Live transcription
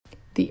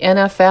the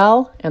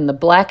NFL, and the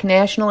Black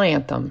National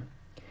Anthem.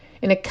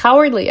 In a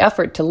cowardly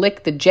effort to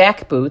lick the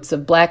jackboots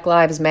of Black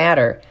Lives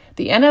Matter,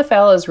 the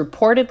NFL is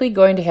reportedly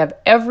going to have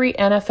every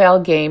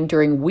NFL game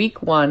during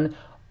Week 1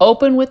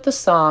 open with the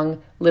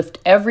song Lift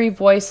Every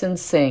Voice and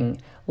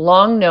Sing,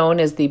 long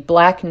known as the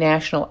Black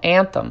National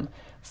Anthem,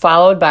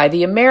 followed by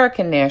the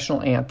American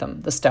National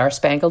Anthem, the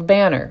Star-Spangled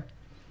Banner.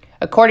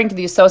 According to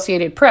the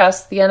Associated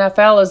Press, the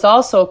NFL is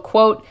also,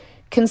 quote,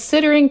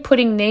 considering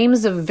putting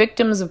names of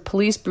victims of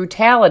police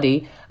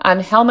brutality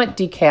on helmet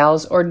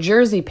decals or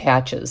jersey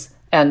patches,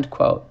 end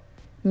quote.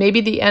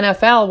 Maybe the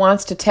NFL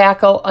wants to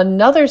tackle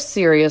another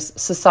serious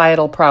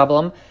societal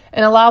problem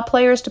and allow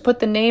players to put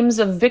the names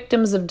of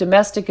victims of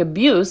domestic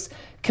abuse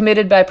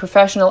committed by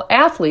professional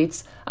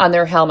athletes on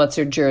their helmets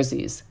or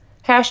jerseys.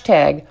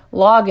 Hashtag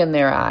log in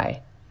their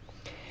eye.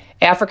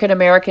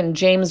 African-American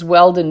James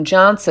Weldon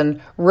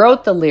Johnson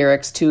wrote the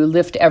lyrics to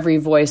Lift Every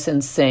Voice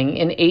and Sing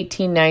in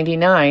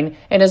 1899,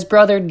 and his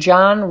brother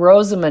John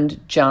Rosamond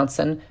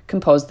Johnson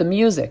composed the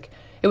music.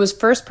 It was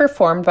first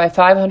performed by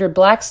 500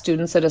 black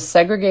students at a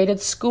segregated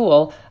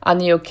school on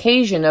the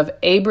occasion of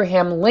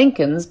Abraham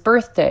Lincoln's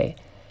birthday.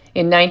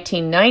 In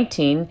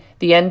 1919,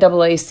 the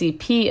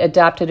NAACP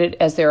adopted it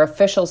as their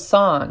official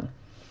song.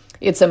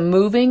 It's a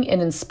moving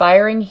and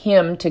inspiring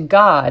hymn to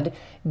God,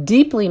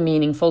 deeply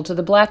meaningful to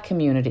the black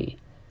community.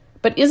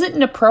 But is it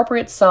an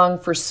appropriate song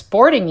for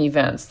sporting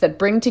events that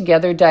bring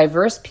together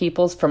diverse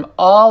peoples from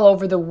all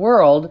over the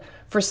world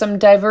for some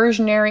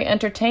diversionary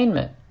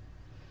entertainment?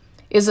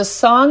 Is a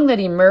song that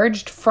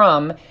emerged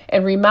from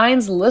and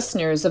reminds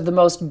listeners of the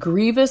most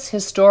grievous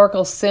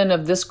historical sin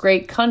of this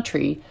great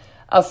country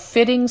a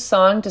fitting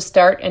song to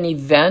start an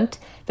event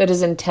that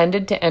is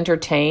intended to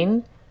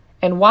entertain?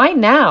 And why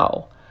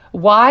now?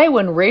 Why,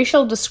 when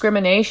racial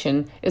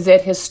discrimination is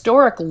at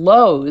historic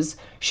lows,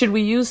 should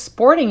we use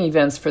sporting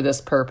events for this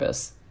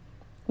purpose?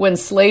 When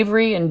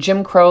slavery and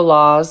Jim Crow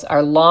laws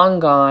are long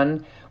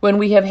gone, when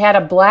we have had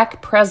a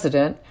black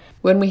president,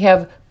 when we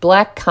have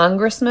black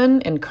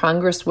congressmen and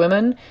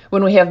congresswomen,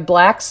 when we have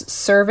blacks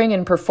serving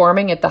and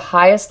performing at the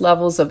highest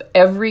levels of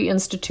every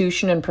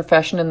institution and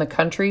profession in the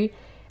country,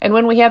 and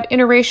when we have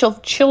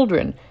interracial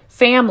children,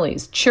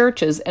 families,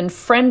 churches, and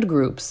friend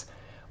groups,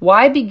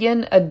 why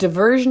begin a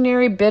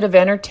diversionary bit of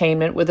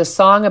entertainment with a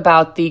song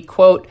about the,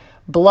 quote,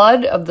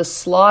 blood of the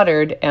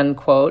slaughtered, end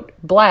quote,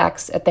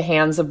 blacks at the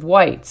hands of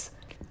whites?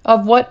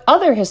 Of what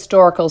other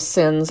historical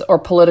sins or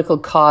political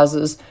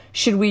causes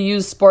should we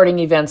use sporting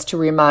events to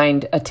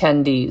remind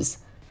attendees?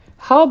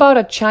 How about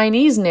a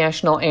Chinese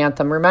national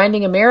anthem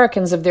reminding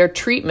Americans of their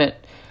treatment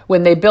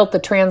when they built the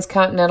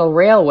Transcontinental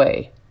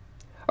Railway?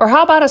 Or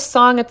how about a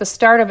song at the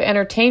start of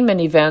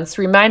entertainment events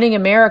reminding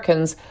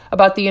Americans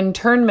about the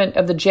internment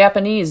of the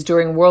Japanese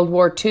during World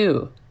War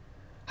II?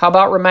 How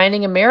about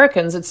reminding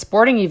Americans at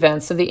sporting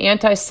events of the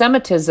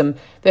anti-Semitism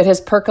that has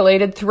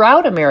percolated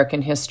throughout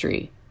American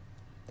history?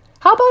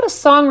 How about a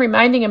song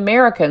reminding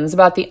Americans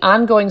about the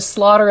ongoing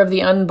slaughter of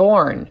the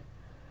unborn?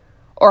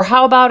 Or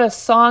how about a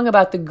song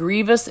about the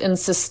grievous and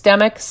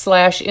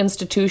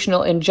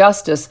systemic/institutional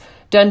injustice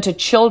done to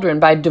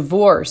children by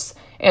divorce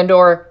and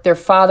or their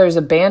father's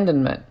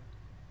abandonment?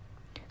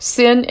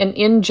 Sin and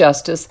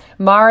injustice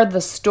mar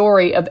the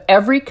story of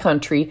every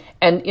country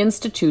and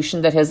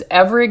institution that has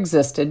ever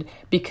existed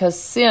because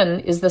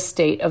sin is the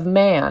state of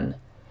man.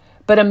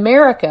 But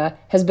America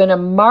has been a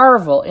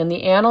marvel in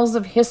the annals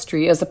of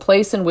history as a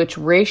place in which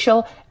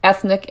racial,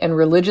 ethnic, and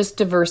religious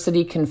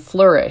diversity can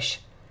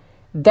flourish.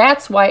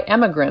 That's why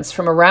immigrants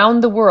from around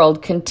the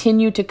world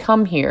continue to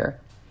come here.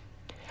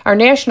 Our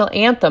national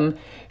anthem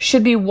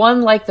should be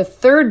one like the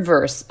third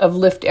verse of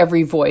Lift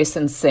Every Voice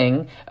and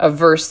Sing, a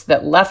verse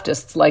that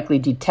leftists likely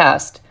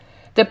detest,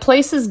 that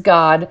places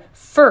God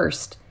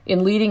first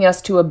in leading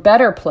us to a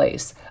better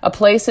place, a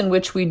place in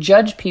which we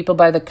judge people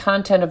by the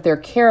content of their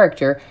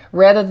character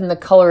rather than the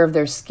color of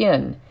their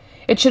skin.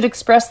 It should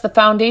express the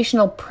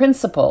foundational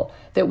principle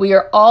that we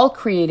are all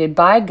created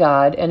by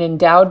God and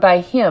endowed by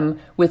Him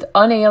with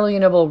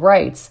unalienable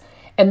rights,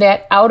 and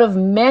that out of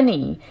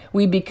many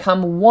we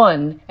become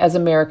one as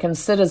American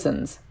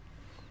citizens.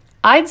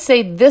 I'd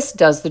say this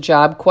does the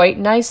job quite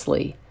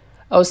nicely.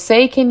 Oh,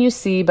 say can you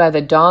see by the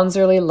dawn's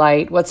early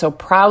light what so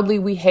proudly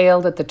we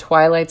hailed at the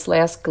twilight's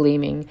last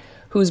gleaming,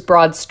 whose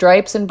broad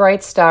stripes and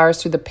bright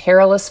stars through the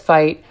perilous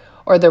fight,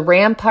 or the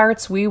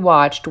ramparts we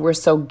watched were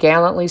so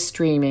gallantly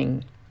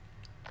streaming.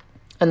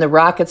 And the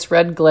rocket's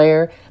red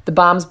glare, the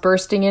bombs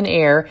bursting in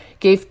air,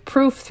 gave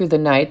proof through the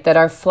night that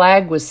our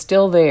flag was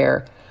still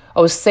there.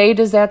 Oh, say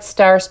does that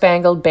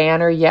star-spangled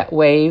banner yet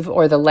wave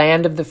o'er the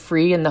land of the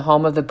free and the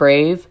home of the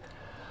brave?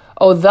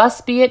 Oh, thus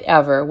be it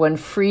ever, when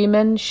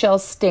freemen shall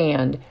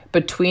stand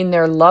between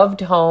their loved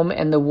home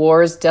and the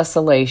war's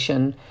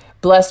desolation.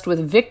 Blessed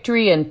with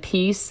victory and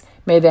peace,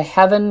 may the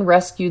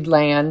heaven-rescued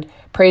land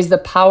praise the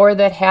power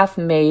that hath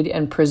made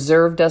and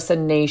preserved us a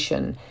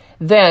nation.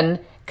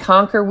 Then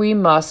conquer we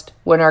must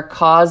when our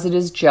cause it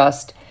is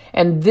just,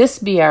 and this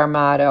be our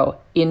motto,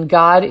 in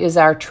God is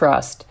our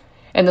trust.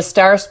 And the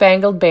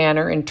star-spangled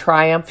banner in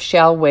triumph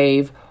shall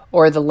wave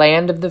o'er the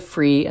land of the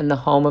free and the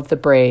home of the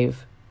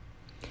brave.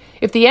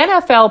 If the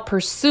NFL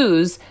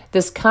pursues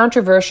this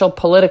controversial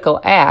political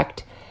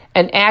act,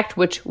 an act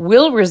which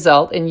will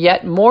result in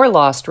yet more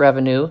lost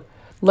revenue,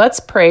 let's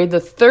pray the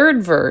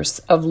third verse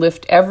of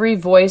Lift Every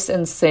Voice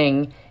and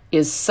Sing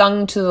is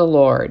sung to the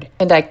Lord.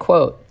 And I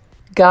quote,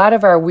 God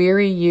of our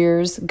weary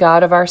years,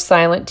 God of our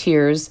silent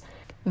tears,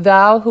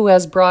 Thou who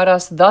hast brought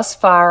us thus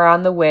far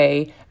on the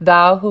way,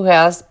 Thou who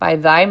hast by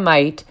Thy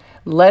might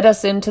led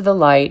us into the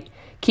light,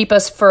 keep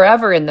us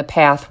forever in the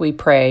path, we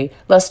pray,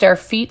 lest our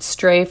feet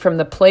stray from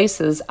the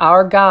places,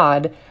 our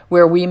God,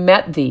 where we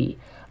met Thee,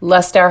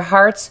 lest our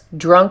hearts,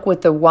 drunk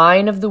with the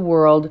wine of the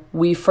world,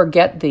 we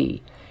forget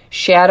Thee.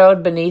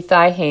 Shadowed beneath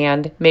Thy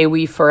hand, may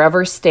we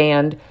forever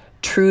stand,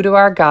 true to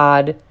our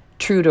God,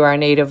 true to our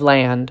native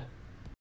land.